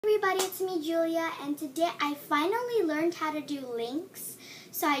Everybody, it's me Julia, and today I finally learned how to do links.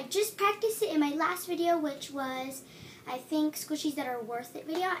 So I just practiced it in my last video, which was, I think, squishies that are worth it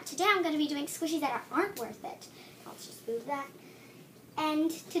video. Today I'm going to be doing squishies that aren't worth it. Let's just move that.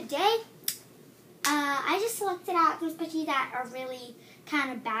 And today, I just selected out some squishies that are really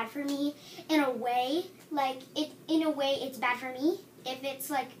kind of bad for me. In a way, it's bad for me. If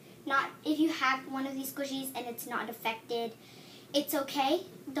it's like not, if you have one of these squishies and it's not affected, it's okay.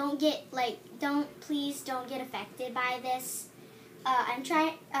 Please don't get affected by this.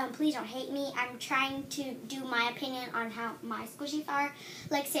 Please don't hate me. I'm trying to do my opinion on how my squishies are.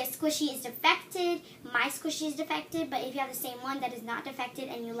 Like, say a squishy is defected, my squishy is defected, but if you have the same one that is not defected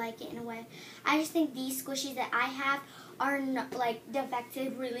and you like it in a way. I just think these squishies that I have are not,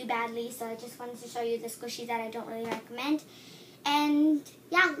 defected really badly, so I just wanted to show you the squishies that I don't really recommend. And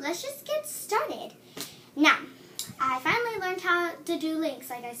yeah, let's just get started. Now, I finally learned how to do links,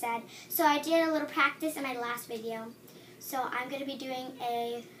 like I said. So I did a little practice in my last video. So I'm going to be doing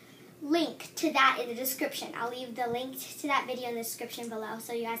a link to that in the description. I'll leave the link to that video in the description below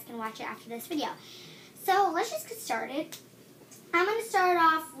so you guys can watch it after this video. So let's just get started. I'm going to start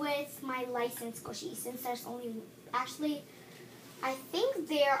off with my licensed squishies, since there's only, actually, I think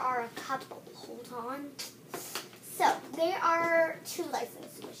there are a couple. Hold on. So there are 2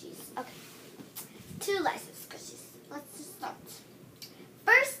 licensed squishies. Okay. 2 licensed squishies. Let's just start.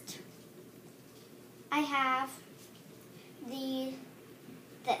 First, I have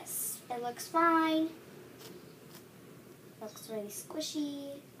this. It looks fine. Looks really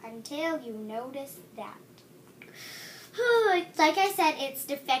squishy until you notice that. Like I said, it's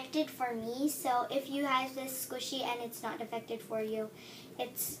defected for me. So if you have this squishy and it's not defected for you,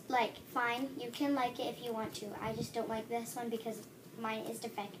 it's fine. You can like it if you want to. I just don't like this one because mine is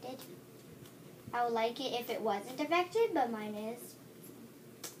defected. I would like it if it wasn't defected, but mine is.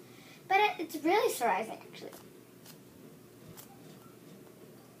 But it's really surprising, actually.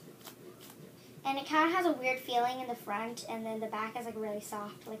 And it kind of has a weird feeling in the front, and then the back is really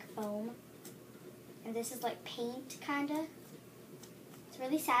soft, like foam. And this is like paint, kind of. It's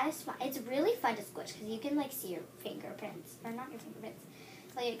really satisfying. It's really fun to squish because you can see your fingerprints, or not your fingerprints.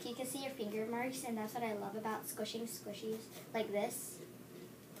 You can see your finger marks, and that's what I love about squishing squishies like this.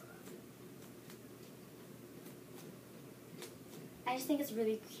 I just think it's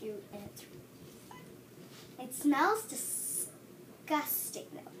really cute, and it's really fun. It smells disgusting,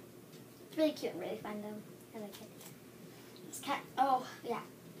 though. It's really cute and really fun, though. I like it. Oh, yeah.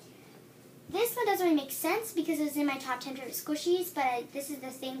 This one doesn't really make sense because it was in my top 10 favorite squishies, but this is the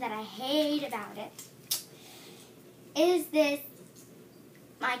thing that I hate about it. Is this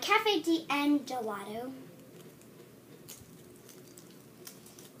my Cafe DM gelato?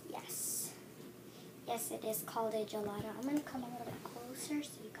 Yes, it is called a gelato. I'm going to come a little bit closer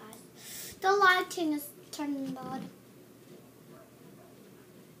so you guys... The lighting is turning bad.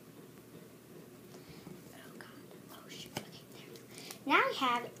 Oh, God. Oh, shoot. Okay, there. Now we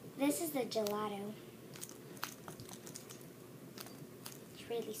have... This is the gelato. It's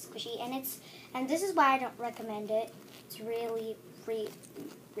really squishy. And this is why I don't recommend it. It's really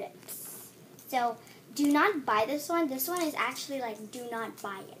rips. So, do not buy this one. This one is actually do not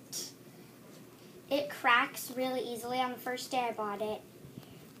buy it. It cracks really easily. On the first day I bought it.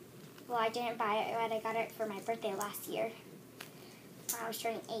 Well, I didn't buy it, but I got it for my birthday last year. When I was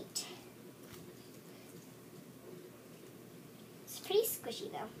turning 8. It's pretty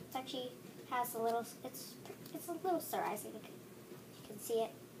squishy though. It actually has a little. It's a little surprising. You can see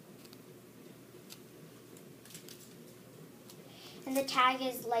it. And the tag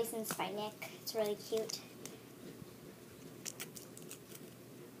is licensed by Nick. It's really cute.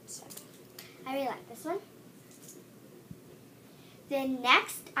 I really like this one. Then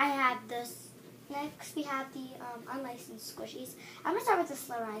next, I have this. Next, we have the unlicensed squishies. I'm gonna start with the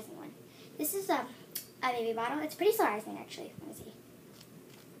slow rising one. This is a baby bottle. It's pretty slow rising, actually. Let me see.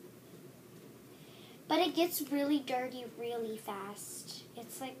 But it gets really dirty really fast.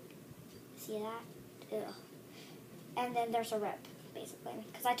 It's see that? Ugh. And then there's a rip, basically,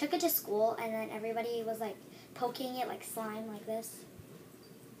 because I took it to school, and then everybody was poking it like slime, like this.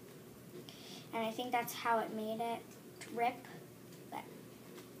 And I think that's how it made it rip. But,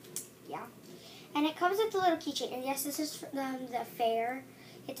 yeah. And it comes with a little keychain. And yes, this is from the fair.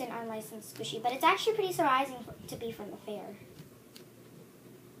 It's an unlicensed squishy. But it's actually pretty surprising to be from the fair.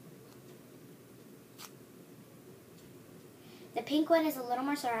 The pink one is a little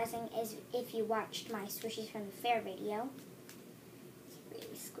more surprising as if you watched my squishies from the fair video. It's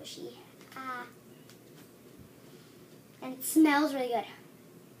really squishy. And it smells really good.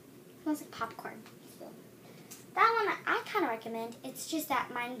 It smells like popcorn. So That one I kind of recommend. It's just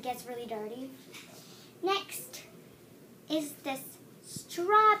that mine gets really dirty. Next is this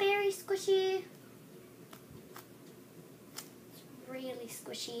strawberry squishy. It's really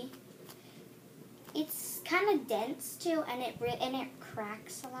squishy. It's kind of dense too, and it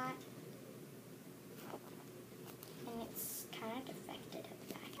cracks a lot. And it's kind of defected at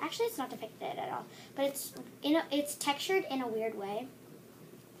the back. Actually, it's not defected at all, but it's textured in a weird way,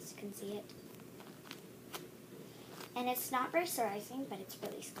 as you can see it. And it's not very surprising, but it's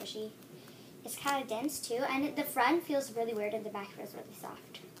really squishy. It's kind of dense too, and the front feels really weird and the back feels really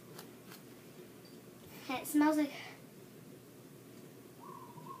soft. And it smells like...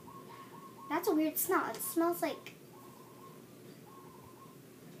 That's a weird smell. It smells like...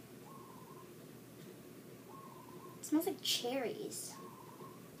 It smells like cherries.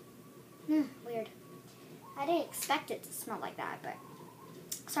 Weird. I didn't expect it to smell like that, but...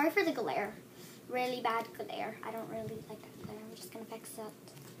 Sorry for the glare. Really bad glare. I don't really like that glare. I'm just going to fix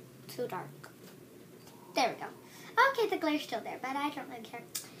it. Too dark. There we go. Okay, the glare's still there, but I don't really care.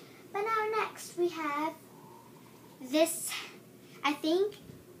 But now next we have this. I think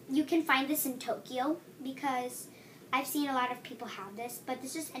you can find this in Tokyo because I've seen a lot of people have this, but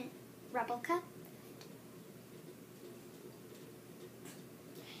this is a replica.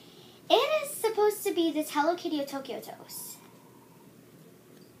 It is supposed to be this Hello Kitty of Tokyo Toast,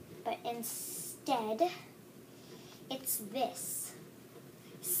 but instead it's this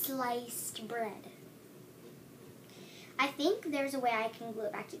sliced bread. I think there's a way I can glue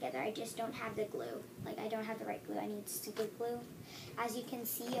it back together. I just don't have the glue. Like, I don't have the right glue. I need super glue. As you can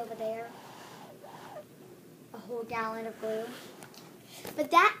see over there, a whole gallon of glue.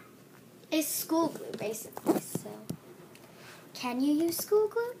 But that is school glue, basically. So, can you use school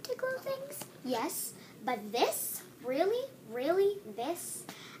glue to glue things? Yes. But this? Really? Really? This?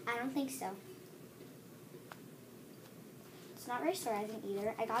 I don't think so. It's not very surprising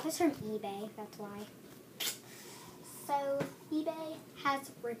either. I got this from eBay. That's why. So eBay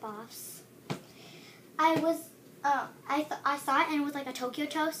has ripoffs. I saw it and it was like a Tokyo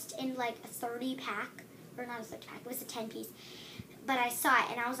Toast in like a 30 pack, or not a 30 pack. It was a 10 piece. But I saw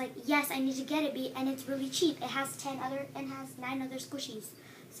it and I was like, yes, I need to get it, and it's really cheap. It has 9 other squishies.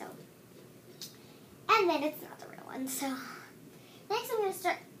 So, and then it's not the real one. So next I'm gonna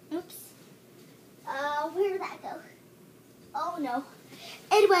start. Oops. Where did that go? Oh no,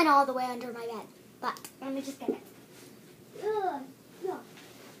 it went all the way under my bed. But let me just get it. No.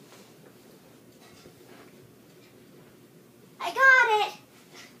 I got it.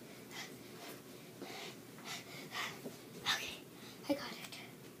 Okay, I got it.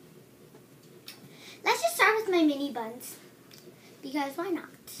 Let's just start with my mini buns, because why not?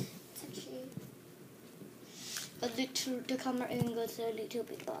 It's actually the camera angle's a little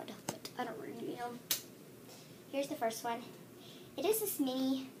bit odd, but I don't really know. Here's the first one. It is this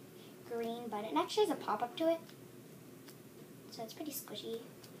mini green bun. It actually has a pop-up to it. So it's pretty squishy.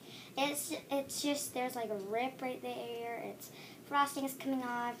 It's just, there's like a rip right there. It's frosting is coming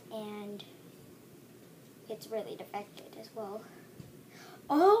off, and it's really defected as well.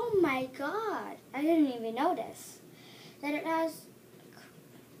 Oh my god! I didn't even notice that it has.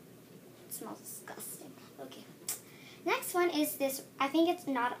 It smells disgusting. Okay. Next one is this. I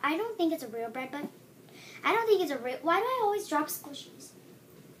don't think it's a real bread bun. I don't think it's a real. Why do I always drop squishies?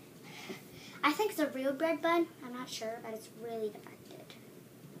 I think it's a real bread bun. I'm not sure, but it's really defected.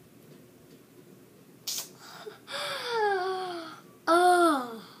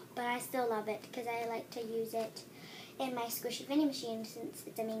 Oh, but I still love it because I like to use it in my squishy vending machine since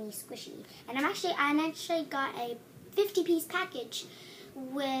it's a mini squishy. And I actually got a 50-piece package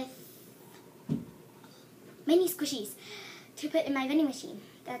with mini squishies to put in my vending machine.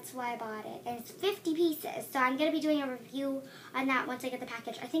 That's why I bought it. And it's 50 pieces. So I'm going to be doing a review on that once I get the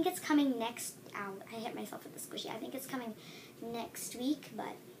package. I think it's coming next out. I hit myself with the squishy. I think it's coming next week,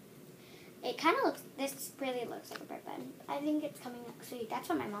 but it kind of looks, this really looks like a bread bun. I think it's coming next week. That's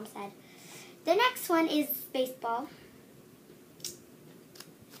what my mom said. The next one is baseball.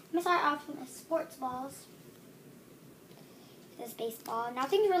 I'm going to start off with the sports balls. This baseball.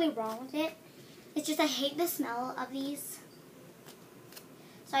 Nothing's really wrong with it. It's just I hate the smell of these.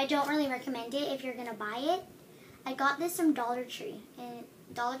 So I don't really recommend it if you're going to buy it. I got this from Dollar Tree. And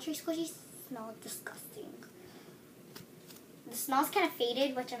Dollar Tree squishies smell disgusting. The smell's kind of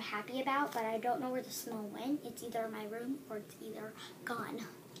faded, which I'm happy about, but I don't know where the smell went. It's either in my room or it's either gone.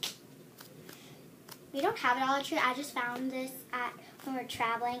 We don't have a Dollar Tree. I just found this when we were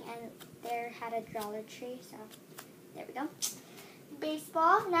traveling, and there had a Dollar Tree. So there we go.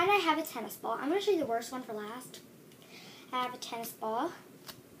 Baseball. Now that I have a tennis ball, I'm going to show you the worst one for last. I have a tennis ball.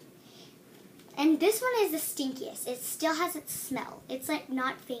 And this one is the stinkiest. It still has its smell. It's like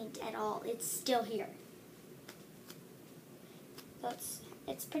not faint at all. It's still here. So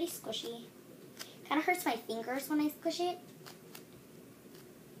it's pretty squishy. Kind of hurts my fingers when I squish it.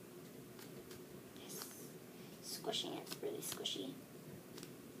 Squishing it's really squishy.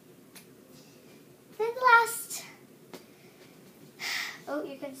 Then the last. Oh,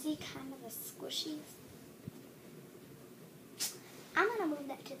 you can see kind of the squishies. I'm gonna move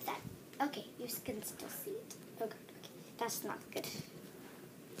that to the side. Okay, you can still see it. Oh god, okay. That's not good.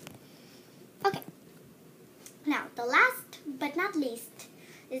 Okay. Now, the last but not least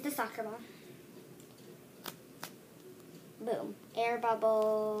is the soccer ball. Boom. Air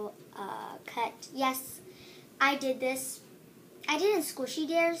bubble, cut. Yes, I did this. I did it in Squishy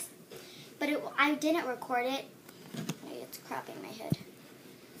Dares, but I didn't record it. It's cropping my head.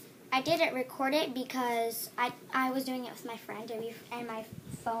 I didn't record it because I was doing it with my friend and my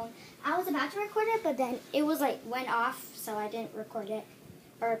phone. I was about to record it, but then it was like went off, so I didn't record it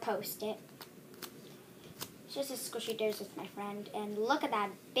or post it. It's just a Squishy Dares with my friend, and look at that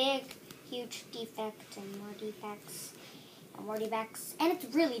big, huge defect and more defects and more defects, and it's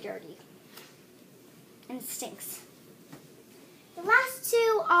really dirty and it stinks. The last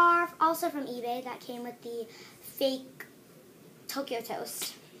two are also from eBay that came with the fake Tokyo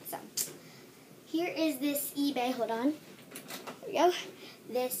Toast. So, here is this eBay, hold on, there we go,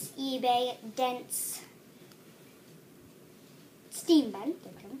 this eBay dense steam bun.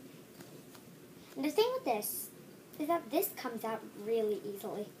 And the thing with this is that this comes out really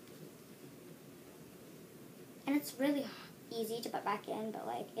easily. And it's really easy to put back in, but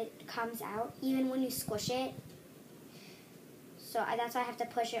like it comes out even when you squish it. So that's why I have to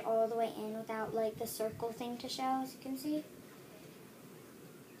push it all the way in without like the circle thing to show, as you can see.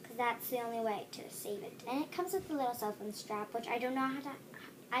 That's the only way to save it. And it comes with a little cell phone strap, which I do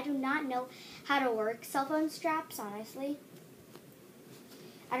not know how to work cell phone straps, honestly.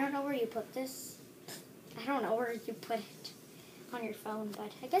 I don't know where you put this. I don't know where you put it on your phone,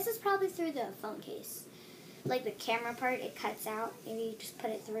 but I guess it's probably through the phone case. Like the camera part, it cuts out. Maybe you just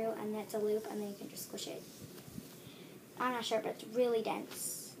put it through and it's a loop and then you can just squish it. I'm not sure, but it's really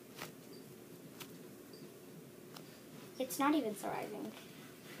dense. It's not even surviving.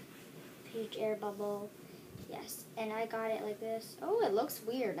 Huge air bubble. Yes, and I got it like this. Oh, it looks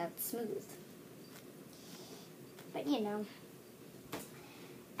weird. That's smooth. But you know.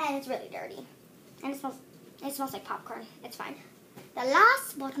 And it's really dirty. And it smells like popcorn. It's fine. The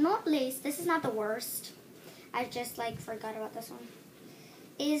last but not least, this is not the worst. I just like forgot about this one.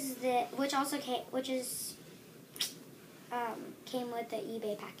 Is the came with the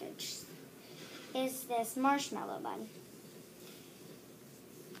eBay package. Is this marshmallow bun.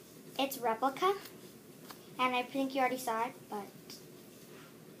 It's replica, and I think you already saw it, but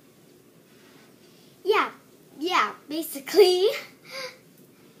yeah, basically,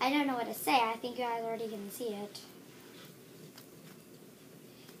 I don't know what to say. I think you guys already can see it.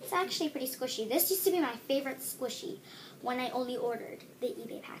 It's actually pretty squishy. This used to be my favorite squishy when I only ordered the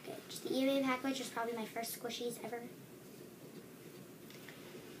eBay package. The eBay package was probably my first Squishies ever.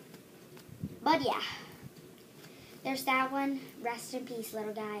 But yeah. There's that one. Rest in peace,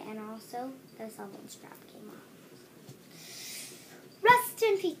 little guy. And also, the cell phone strap came off. Rest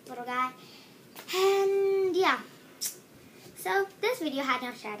in peace, little guy. And, yeah. So, this video had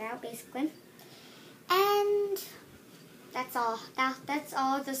no shout out, basically. And that's all. That's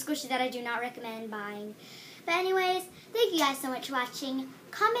all of the Squishies that I do not recommend buying. But anyways, thank you guys so much for watching.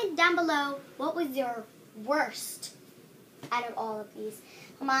 Comment down below what was your worst out of all of these.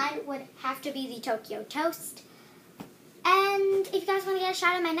 Mine would have to be the Tokyo Toast. And if you guys want to get a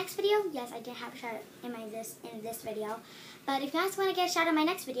shout out in my next video, yes, I did have a shout out in this video. But if you guys want to get a shout out in my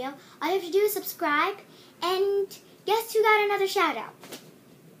next video, all you have to do is subscribe. And guess who got another shout out?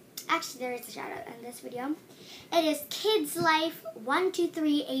 Actually, there is a shout out in this video. It is Kids Life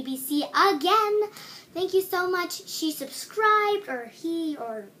 123 ABC again. Thank you so much. She subscribed, or he,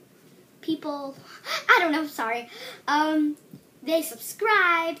 or people. I don't know. Sorry. They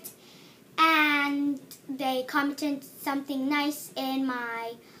subscribed. And they commented something nice in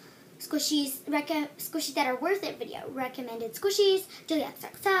my Squishies that are worth it video. Recommended Squishies, Julia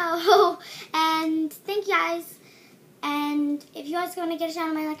xoxo. And thank you guys. And if you guys want to get a shout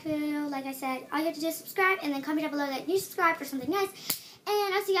out in my next video, like I said, all you have to do is subscribe and then comment down below that you subscribe for something nice.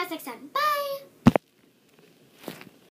 And I'll see you guys next time. Bye!